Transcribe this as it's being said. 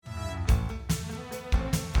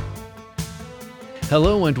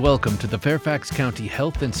Hello and welcome to the Fairfax County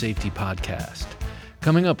Health and Safety Podcast.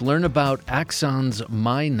 Coming up, learn about Axon's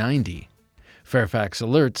My90, Fairfax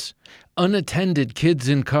Alerts, Unattended Kids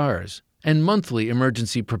in Cars, and monthly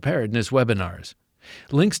emergency preparedness webinars.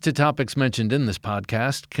 Links to topics mentioned in this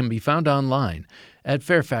podcast can be found online at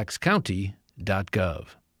fairfaxcounty.gov.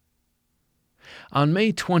 On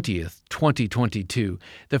May 20th, 2022,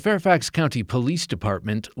 the Fairfax County Police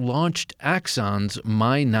Department launched Axon's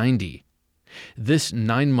My90. This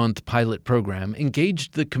 9-month pilot program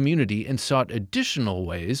engaged the community and sought additional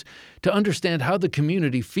ways to understand how the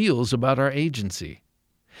community feels about our agency.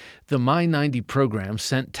 The My90 program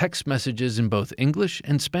sent text messages in both English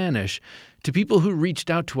and Spanish to people who reached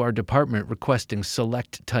out to our department requesting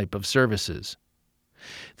select type of services.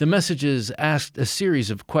 The messages asked a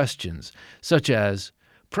series of questions, such as,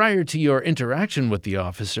 prior to your interaction with the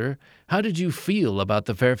officer, how did you feel about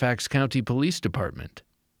the Fairfax County Police Department?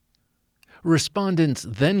 Respondents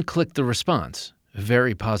then clicked the response,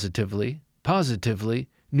 very positively, positively,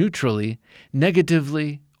 neutrally,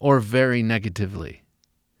 negatively, or very negatively.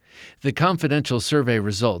 The confidential survey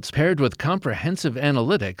results, paired with comprehensive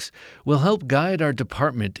analytics, will help guide our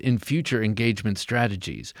department in future engagement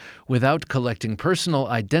strategies without collecting personal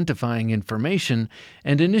identifying information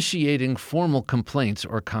and initiating formal complaints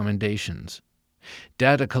or commendations.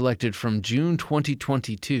 Data collected from June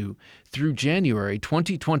 2022 through January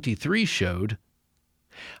 2023 showed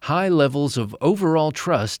high levels of overall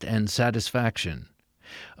trust and satisfaction.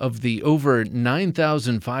 Of the over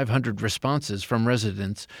 9,500 responses from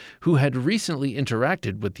residents who had recently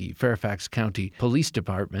interacted with the Fairfax County Police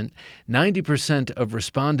Department, 90% of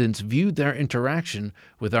respondents viewed their interaction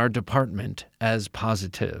with our department as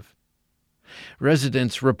positive.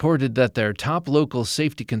 Residents reported that their top local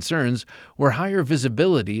safety concerns were higher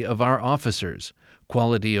visibility of our officers,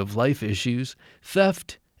 quality of life issues,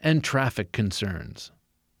 theft, and traffic concerns.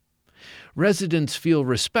 Residents feel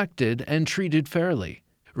respected and treated fairly.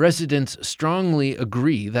 Residents strongly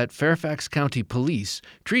agree that Fairfax County Police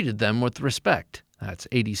treated them with respect, that's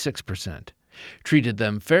 86%, treated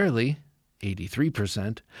them fairly,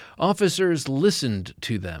 83%, officers listened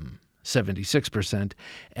to them, 76%,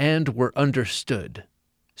 and were understood,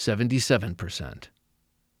 77%.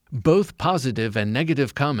 Both positive and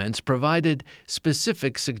negative comments provided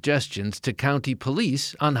specific suggestions to county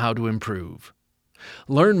police on how to improve.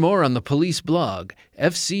 Learn more on the police blog,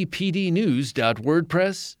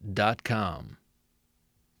 fcpdnews.wordpress.com.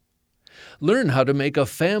 Learn how to make a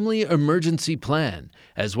family emergency plan,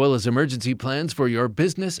 as well as emergency plans for your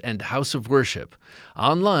business and house of worship,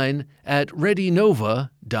 online at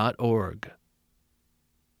readynova.org.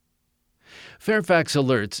 Fairfax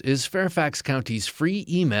Alerts is Fairfax County's free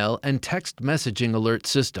email and text messaging alert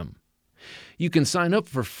system. You can sign up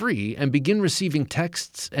for free and begin receiving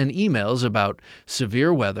texts and emails about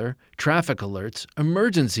severe weather, traffic alerts,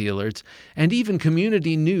 emergency alerts, and even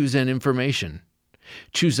community news and information.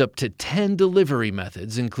 Choose up to 10 delivery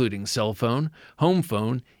methods, including cell phone, home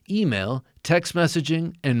phone, email, text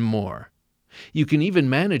messaging, and more. You can even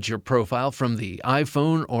manage your profile from the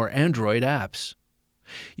iPhone or Android apps.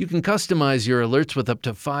 You can customize your alerts with up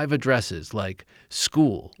to 5 addresses like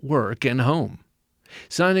school, work, and home.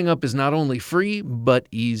 Signing up is not only free, but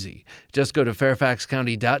easy. Just go to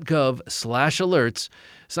fairfaxcounty.gov/alerts,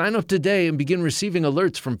 sign up today, and begin receiving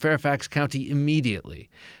alerts from Fairfax County immediately.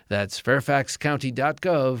 That's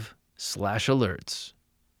fairfaxcounty.gov/alerts.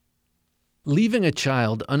 Leaving a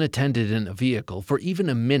child unattended in a vehicle for even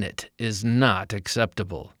a minute is not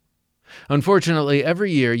acceptable. Unfortunately,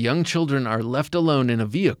 every year, young children are left alone in a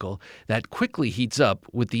vehicle that quickly heats up,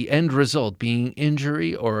 with the end result being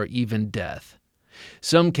injury or even death.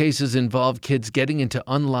 Some cases involve kids getting into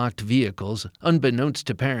unlocked vehicles, unbeknownst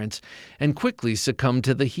to parents, and quickly succumb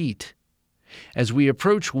to the heat. As we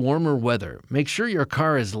approach warmer weather, make sure your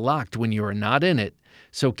car is locked when you are not in it,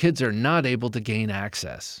 so kids are not able to gain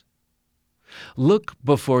access. Look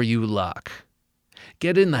before you lock.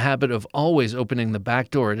 Get in the habit of always opening the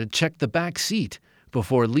back door to check the back seat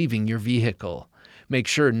before leaving your vehicle. Make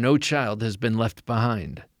sure no child has been left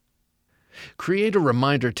behind. Create a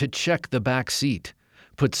reminder to check the back seat.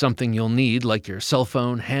 Put something you'll need, like your cell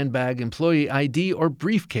phone, handbag, employee ID, or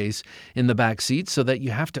briefcase, in the back seat so that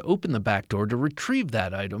you have to open the back door to retrieve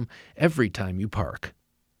that item every time you park.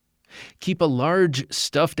 Keep a large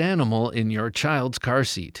stuffed animal in your child's car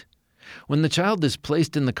seat. When the child is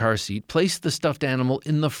placed in the car seat, place the stuffed animal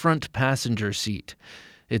in the front passenger seat.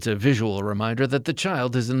 It's a visual reminder that the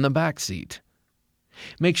child is in the back seat.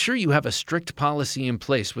 Make sure you have a strict policy in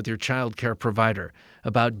place with your child care provider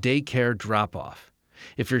about daycare drop-off.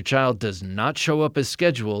 If your child does not show up as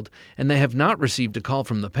scheduled and they have not received a call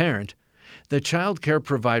from the parent, The child care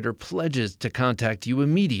provider pledges to contact you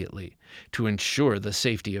immediately to ensure the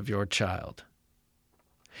safety of your child.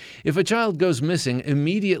 If a child goes missing,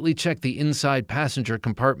 immediately check the inside passenger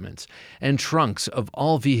compartments and trunks of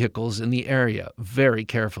all vehicles in the area very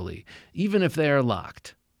carefully, even if they are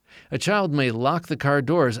locked. A child may lock the car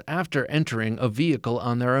doors after entering a vehicle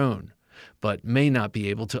on their own, but may not be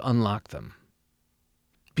able to unlock them.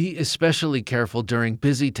 Be especially careful during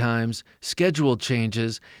busy times, schedule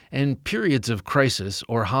changes, and periods of crisis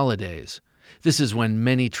or holidays. This is when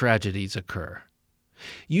many tragedies occur.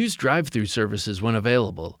 Use drive-through services when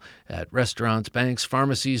available at restaurants, banks,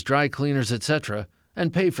 pharmacies, dry cleaners, etc.,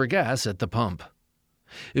 and pay for gas at the pump.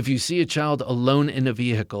 If you see a child alone in a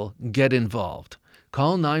vehicle, get involved.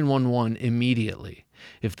 Call 911 immediately.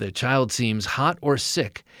 If the child seems hot or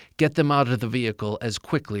sick, get them out of the vehicle as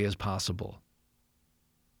quickly as possible.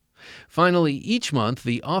 Finally, each month,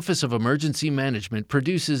 the Office of Emergency Management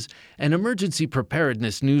produces an emergency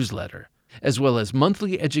preparedness newsletter, as well as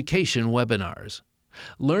monthly education webinars.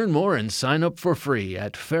 Learn more and sign up for free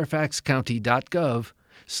at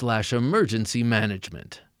fairfaxcounty.gov/emergency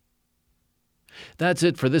management. That's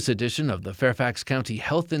it for this edition of the Fairfax County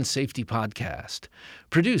Health and Safety Podcast,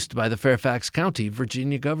 produced by the Fairfax County,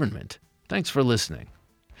 Virginia government. Thanks for listening.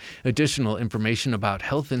 Additional information about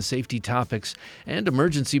health and safety topics and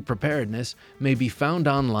emergency preparedness may be found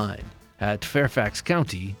online at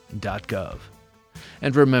fairfaxcounty.gov.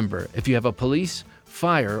 And remember, if you have a police,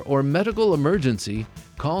 fire, or medical emergency,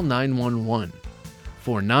 call 911.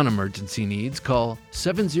 For non-emergency needs, call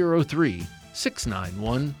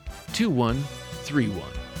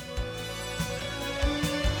 703-691-2131.